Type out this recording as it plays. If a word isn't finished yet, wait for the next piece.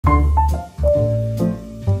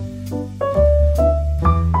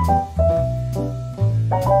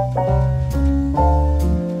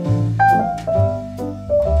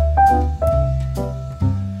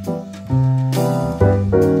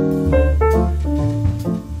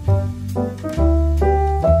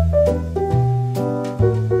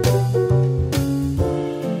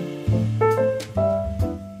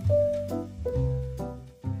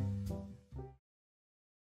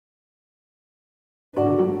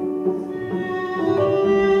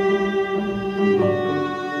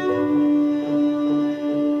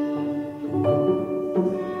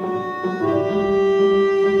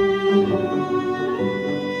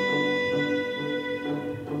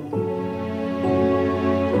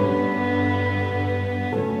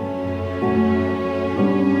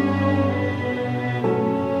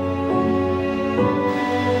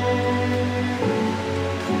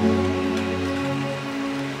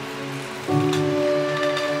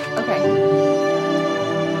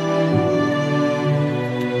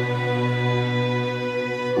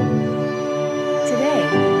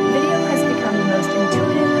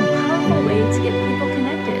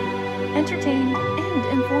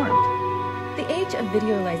The age of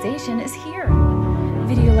videoization is here.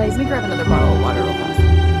 Videolize. Let me grab another bottle of water real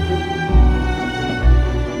fast.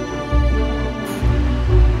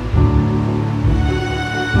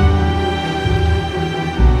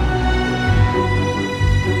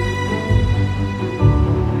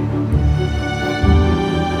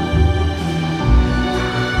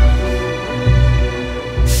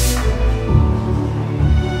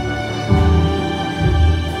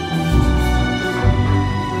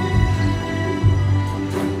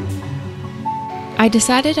 I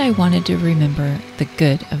decided I wanted to remember the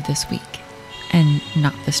good of this week and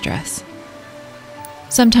not the stress.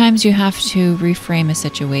 Sometimes you have to reframe a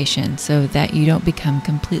situation so that you don't become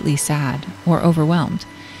completely sad or overwhelmed.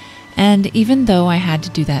 And even though I had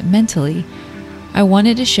to do that mentally, I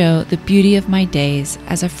wanted to show the beauty of my days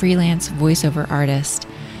as a freelance voiceover artist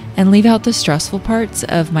and leave out the stressful parts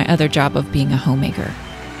of my other job of being a homemaker.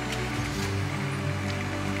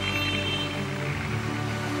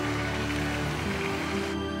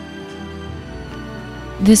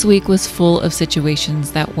 This week was full of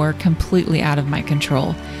situations that were completely out of my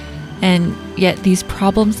control, and yet these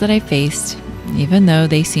problems that I faced, even though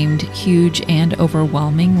they seemed huge and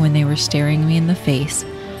overwhelming when they were staring me in the face,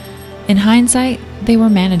 in hindsight, they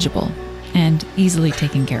were manageable and easily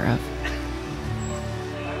taken care of.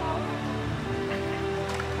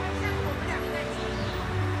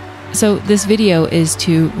 So this video is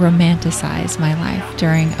to romanticize my life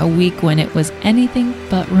during a week when it was anything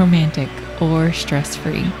but romantic or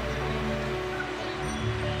stress-free.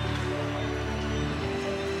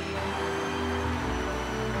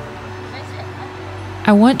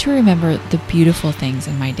 I want to remember the beautiful things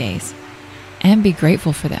in my days and be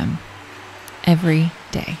grateful for them every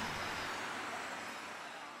day.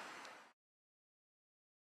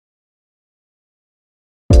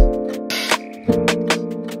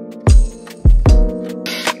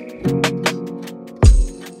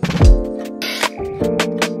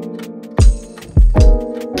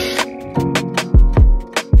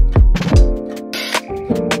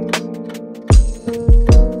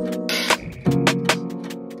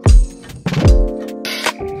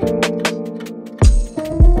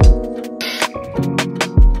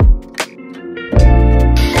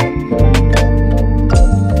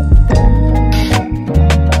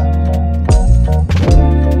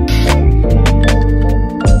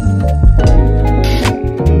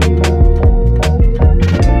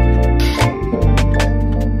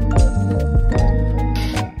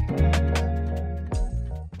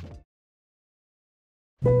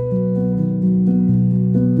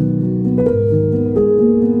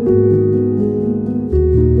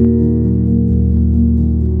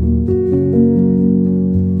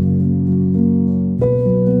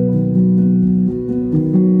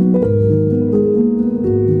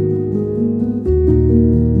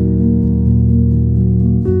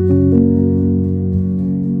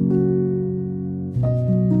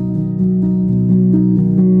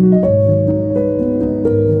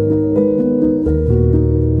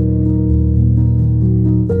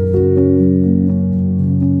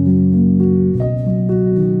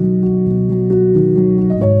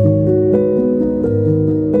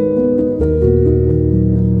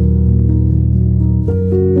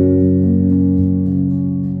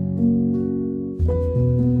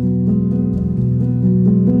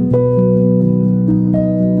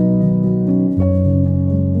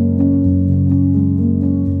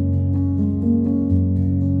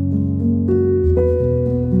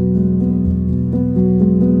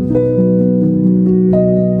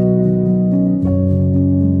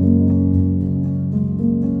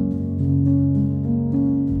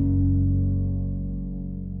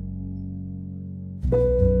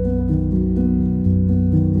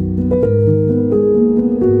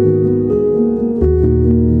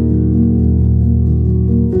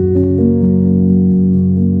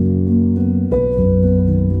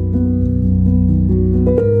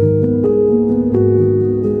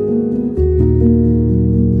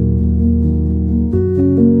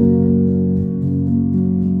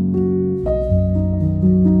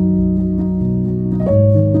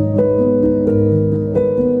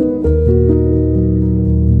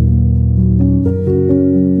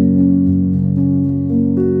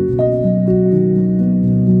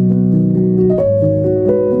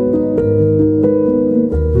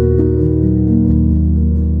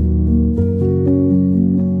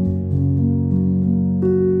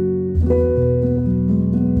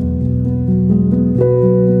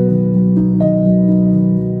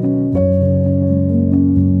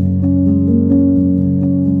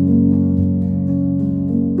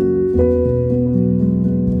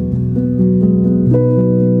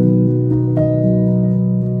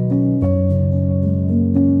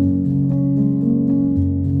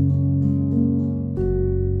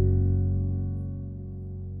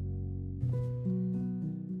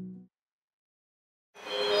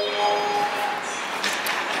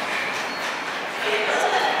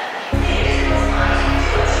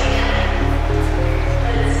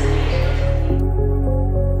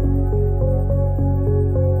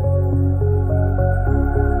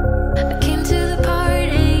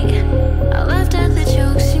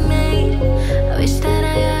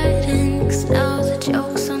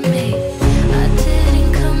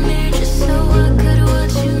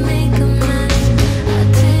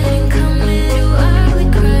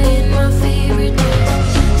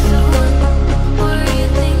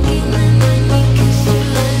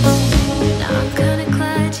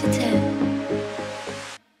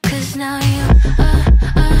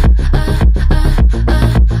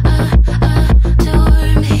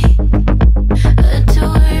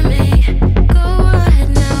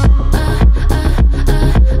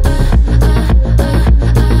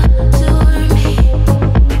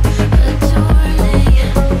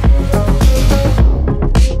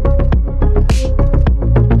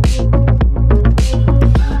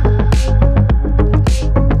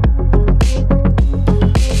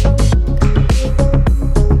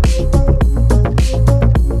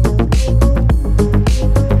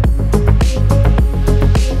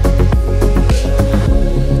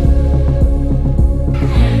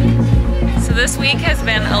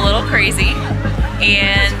 crazy,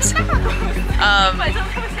 and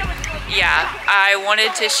yeah, I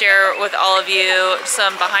wanted to share with all of you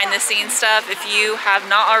some behind the scenes stuff. If you have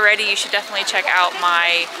not already, you should definitely check out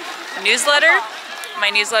my newsletter. My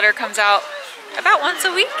newsletter comes out about once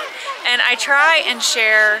a week, and I try and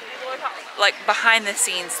share like behind the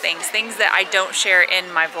scenes things that I don't share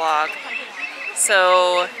in my vlog.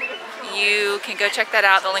 So you can go check that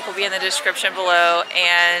out. The link will be in the description below,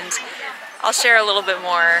 and I'll share a little bit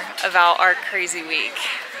more about our crazy week.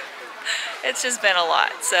 It's just been a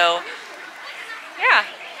lot. So yeah,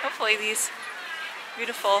 hopefully these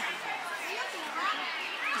beautiful,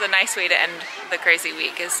 it's a nice way to end the crazy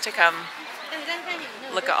week is to come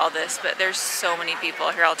look at all this. But there's so many people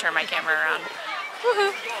here. I'll turn my camera around.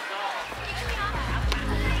 Woohoo!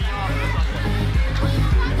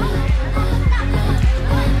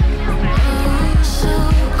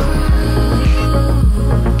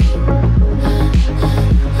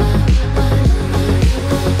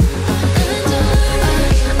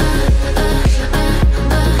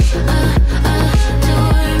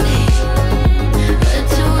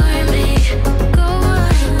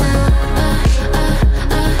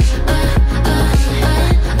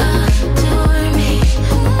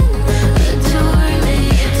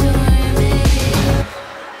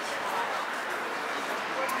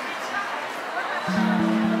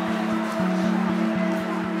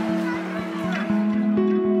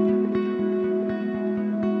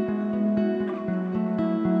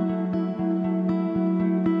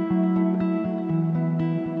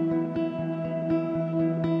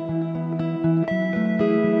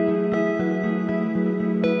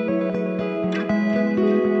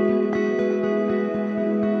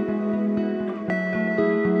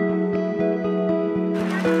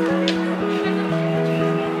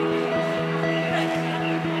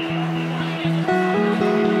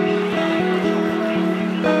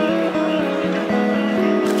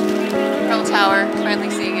 Tower, finally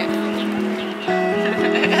seeing it.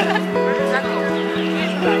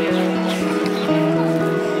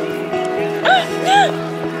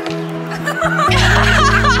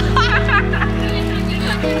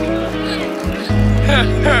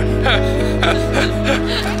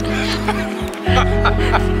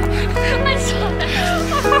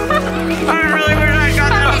 I really wish I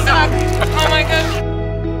got that. Oh my gosh.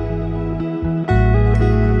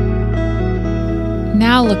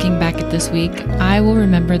 Now looking back at this week, I will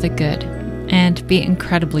remember the good and be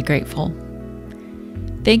incredibly grateful.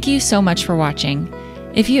 Thank you so much for watching.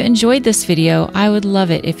 If you enjoyed this video, I would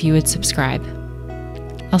love it if you would subscribe.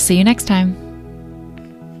 I'll see you next time.